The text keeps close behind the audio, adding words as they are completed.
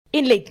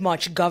In late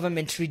March,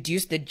 government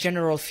reduced the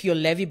general fuel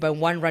levy by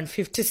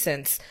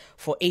R1.50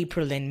 for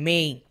April and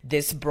May.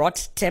 This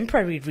brought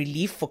temporary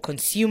relief for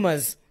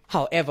consumers.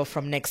 However,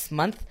 from next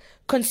month,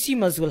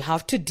 consumers will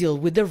have to deal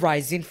with the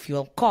rise in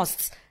fuel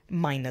costs,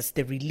 minus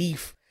the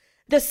relief.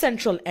 The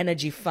Central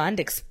Energy Fund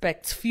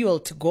expects fuel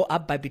to go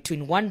up by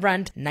between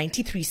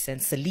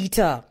R1.93 a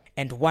litre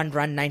and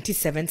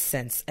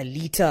R1.97 a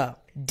litre.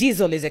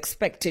 Diesel is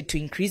expected to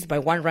increase by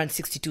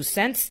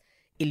R1.62,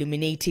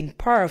 illuminating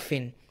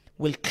paraffin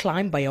will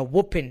climb by a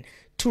whopping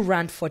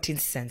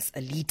R2.14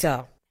 a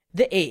litre.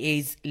 The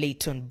AA's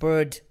Leighton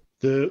Bird.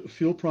 The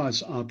fuel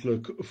price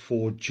outlook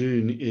for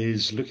June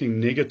is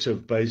looking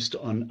negative based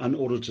on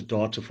unaudited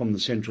data from the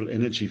Central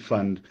Energy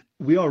Fund.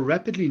 We are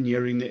rapidly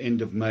nearing the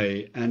end of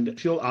May and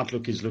fuel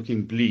outlook is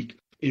looking bleak.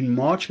 In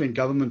March, when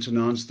government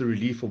announced the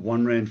relief of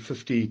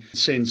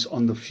R1.50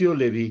 on the fuel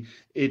levy,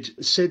 it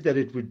said that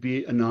it would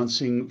be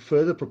announcing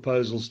further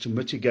proposals to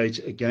mitigate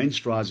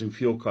against rising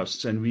fuel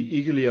costs, and we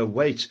eagerly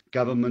await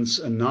government's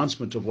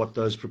announcement of what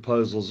those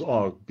proposals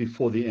are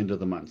before the end of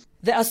the month.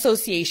 The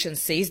association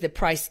says the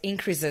price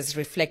increases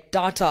reflect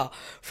data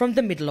from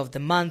the middle of the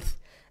month.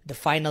 The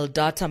final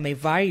data may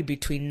vary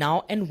between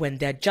now and when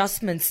the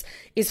adjustments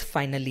is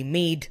finally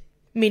made.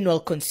 Meanwhile,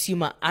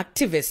 consumer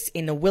activists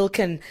in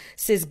Wilken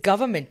says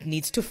government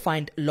needs to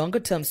find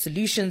longer-term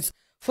solutions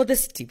for the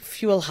steep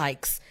fuel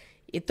hikes.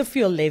 If the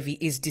fuel levy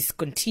is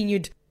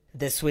discontinued,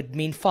 this would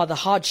mean further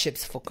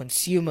hardships for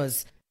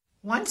consumers.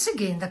 Once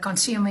again, the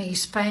consumer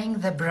is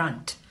paying the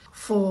brunt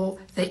for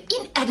the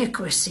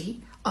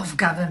inadequacy of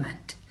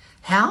government.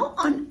 How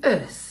on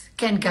earth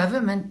can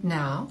government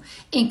now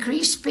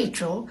increase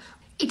petrol?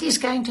 It is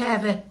going to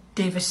have a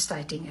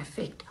devastating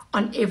effect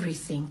on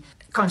everything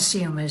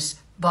consumers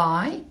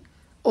buy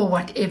or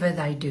whatever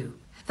they do.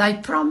 They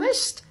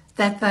promised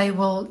that they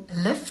will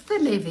lift the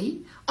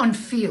levy on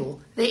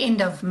fuel the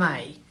end of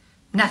May.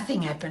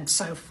 Nothing happened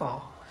so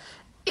far.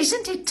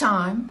 Isn't it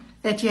time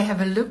that you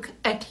have a look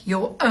at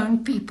your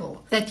own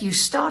people, that you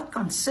start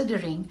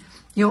considering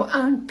your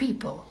own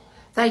people?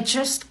 They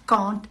just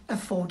can't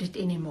afford it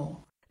anymore.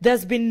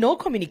 There's been no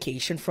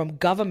communication from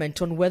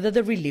government on whether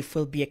the relief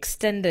will be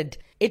extended.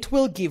 It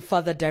will give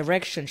further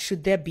direction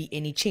should there be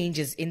any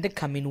changes in the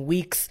coming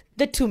weeks.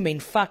 The two main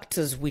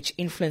factors which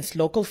influence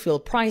local fuel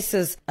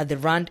prices are the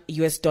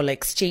Rand-US dollar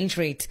exchange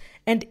rate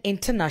and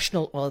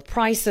international oil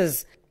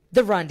prices.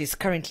 The Rand is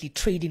currently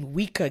trading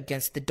weaker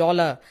against the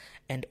dollar,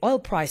 and oil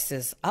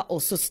prices are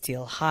also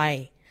still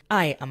high.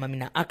 I am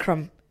Amina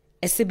Akram,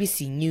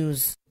 SABC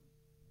News.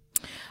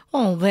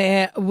 Well,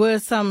 there were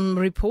some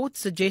reports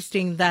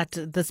suggesting that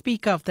the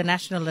Speaker of the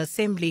National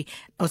Assembly,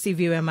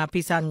 Nosiviwe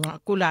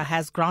Mapisa-Nqakula,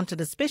 has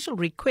granted a special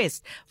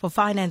request for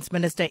Finance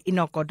Minister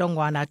Enoch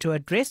Godongwana to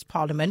address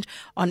Parliament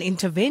on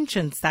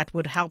interventions that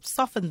would help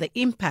soften the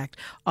impact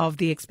of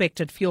the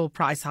expected fuel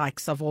price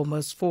hikes of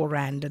almost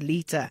R4 a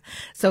litre.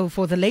 So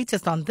for the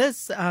latest on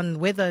this, on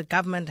whether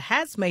government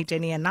has made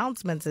any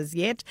announcements as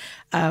yet,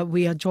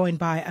 we are joined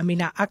by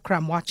Amina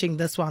Akram watching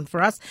this one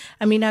for us.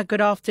 Amina, good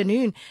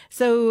afternoon.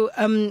 So,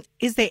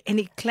 is there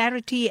any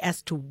clarity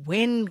as to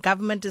when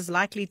government is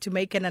likely to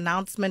make an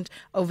announcement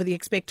over the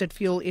expected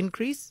fuel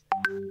increase?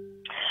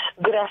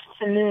 Good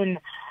afternoon.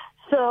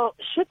 So,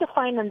 should the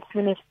Finance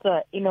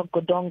Minister, Enoch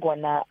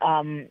Godongwana,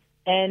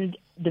 and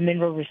the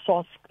Mineral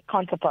Resource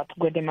counterpart,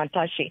 Gwede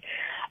Mantashe,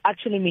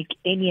 actually make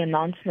any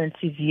announcements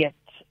is yet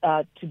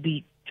to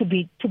be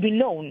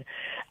known.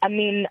 I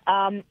mean,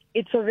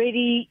 it's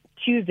already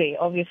Tuesday,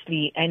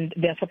 obviously, and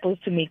they're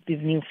supposed to make these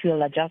new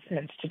fuel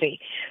adjustments today.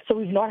 So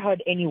we've not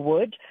heard any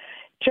word.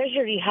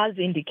 Treasury has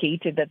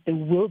indicated that they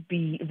will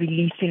be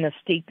releasing a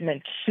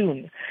statement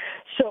soon.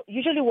 So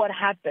usually what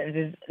happens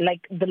is,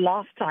 like the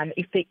last time,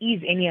 if there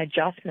is any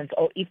adjustments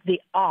or if they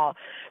are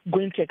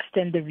going to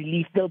extend the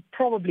relief, they'll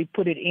probably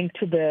put it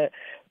into the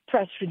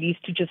press release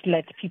to just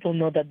let people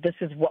know that this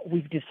is what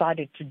we've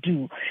decided to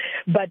do.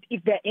 But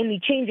if there are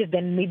any changes,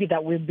 then maybe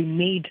that will be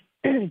made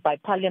by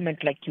Parliament,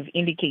 like you've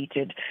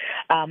indicated.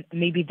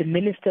 Maybe the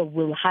minister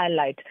will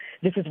highlight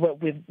these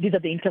are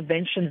the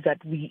interventions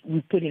that we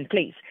put in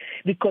place,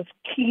 because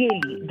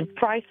clearly the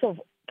price of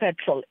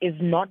petrol is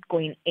not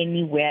going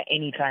anywhere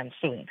anytime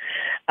soon.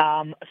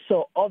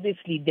 So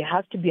obviously there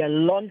has to be a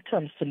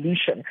long-term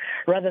solution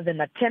rather than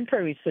a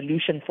temporary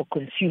solution for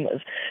consumers,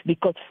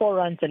 because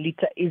R4 a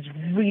litre is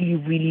really,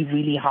 really,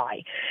 really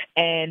high.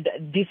 And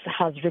this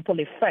has ripple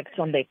effects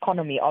on the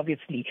economy,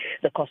 obviously,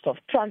 the cost of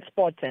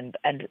transport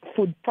and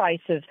food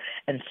prices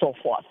and so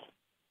forth.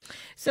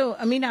 So,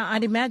 Amina,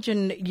 I'd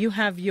imagine you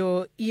have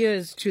your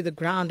ears to the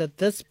ground at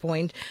this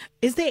point.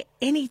 Is there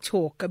any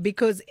talk?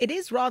 Because it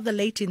is rather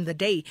late in the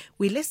day.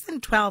 We're less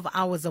than 12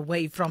 hours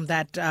away from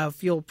that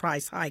fuel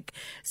price hike.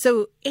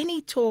 So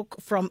any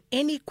talk from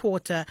any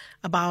quarter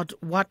about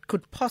what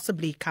could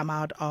possibly come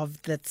out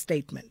of that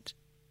statement?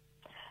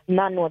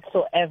 None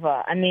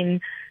whatsoever. I mean,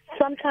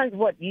 sometimes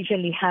what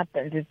usually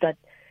happens is that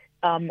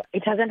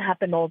it hasn't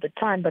happened all the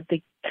time, but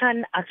they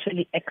can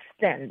actually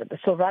extend.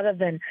 So rather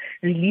than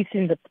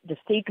releasing the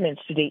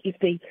statements today, if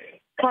they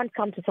can't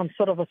come to some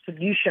sort of a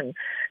solution,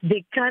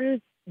 they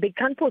can they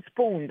can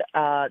postpone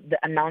the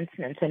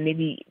announcements and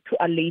maybe to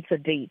a later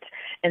date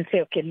and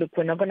say, okay, look,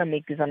 we're not going to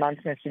make these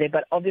announcements today.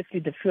 But obviously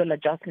the fuel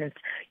adjustments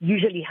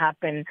usually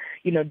happen,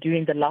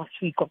 during the last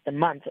week of the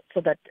month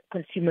so that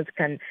consumers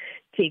can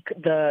take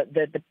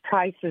the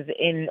prices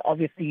in,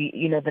 obviously,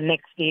 the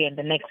next day and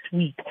the next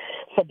week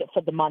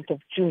for the month of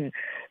June.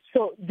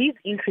 So these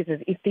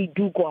increases, if they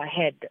do go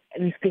ahead,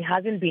 and if there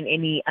hasn't been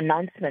any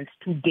announcements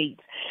to date,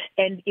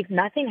 and if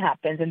nothing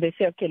happens and they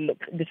say, okay, look,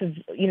 this is,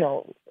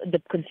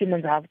 the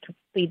consumers have to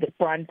pay the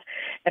brunt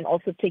and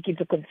also take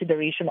into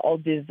consideration all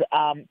these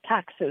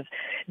taxes,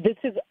 this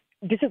is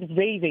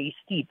very, very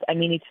steep. I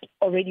mean, it's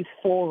already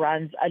 4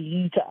 rands a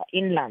litre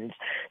inland.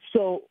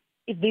 So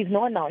if there's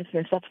no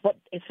announcements, that's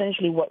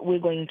essentially what we're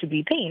going to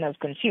be paying as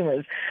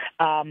consumers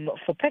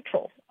for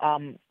petrol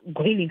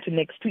going into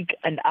next week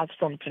and as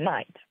from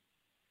tonight.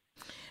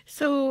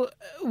 So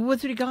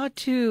with regard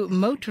to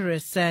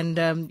motorists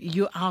and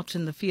you out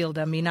in the field,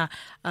 Amina,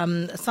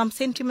 some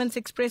sentiments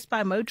expressed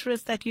by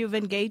motorists that you've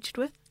engaged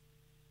with?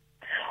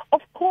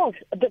 Of course,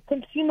 the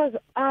consumers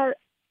are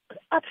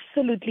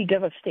absolutely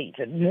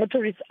devastated.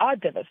 Motorists are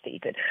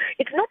devastated.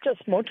 It's not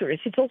just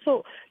motorists, it's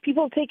also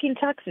people taking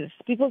taxis,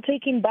 people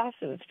taking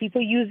buses,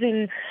 people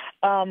using,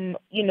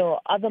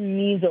 other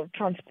means of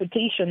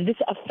transportation. This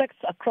affects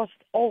across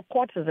all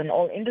quarters and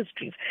all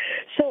industries.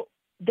 So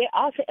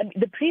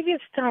the previous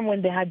time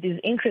when they had these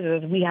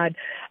increases, we had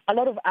a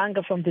lot of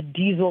anger from the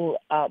diesel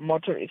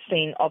motorists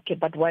saying, okay,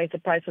 but why is the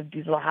price of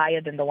diesel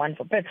higher than the one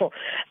for petrol?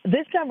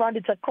 This time around,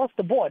 it's across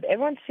the board.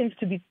 Everyone seems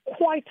to be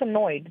quite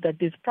annoyed that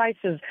these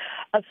prices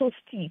are so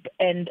steep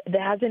and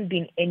there hasn't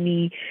been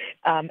any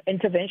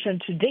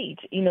intervention to date,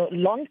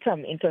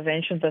 long-term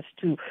interventions as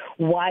to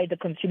why the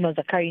consumers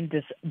are carrying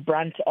this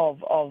brunt of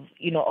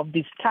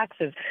these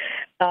taxes.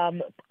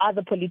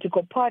 Other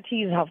political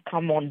parties have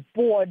come on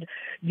board.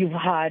 You've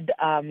had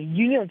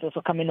unions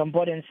also coming on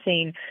board and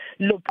saying,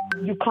 look,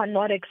 you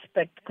cannot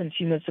expect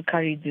consumers to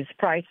carry these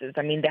prices.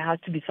 I mean, there has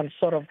to be some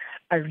sort of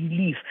a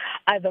relief,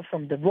 either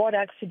from the road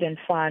accident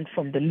fund,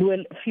 from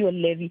the fuel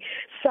levy,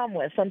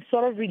 somewhere, some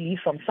sort of relief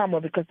from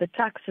somewhere, because the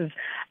taxes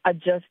are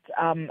just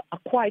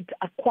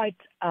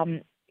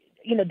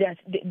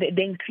they're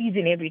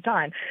increasing every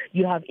time.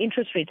 You have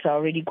interest rates are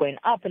already going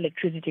up,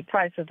 electricity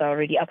prices are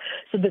already up.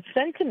 So the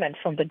sentiment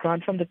from the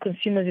ground, from the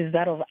consumers, is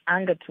that of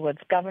anger towards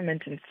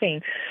government and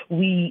saying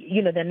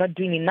they're not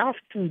doing enough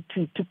to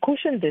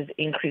cushion these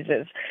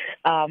increases.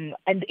 And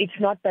it's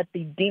not that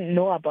they didn't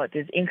know about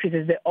these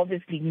increases. They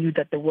obviously knew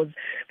that there was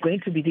going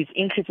to be these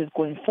increases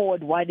going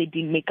forward. Why they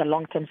didn't make a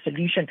long-term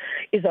solution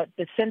is that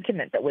the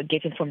sentiment that we're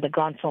getting from the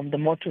ground, from the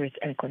motorists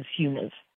and consumers.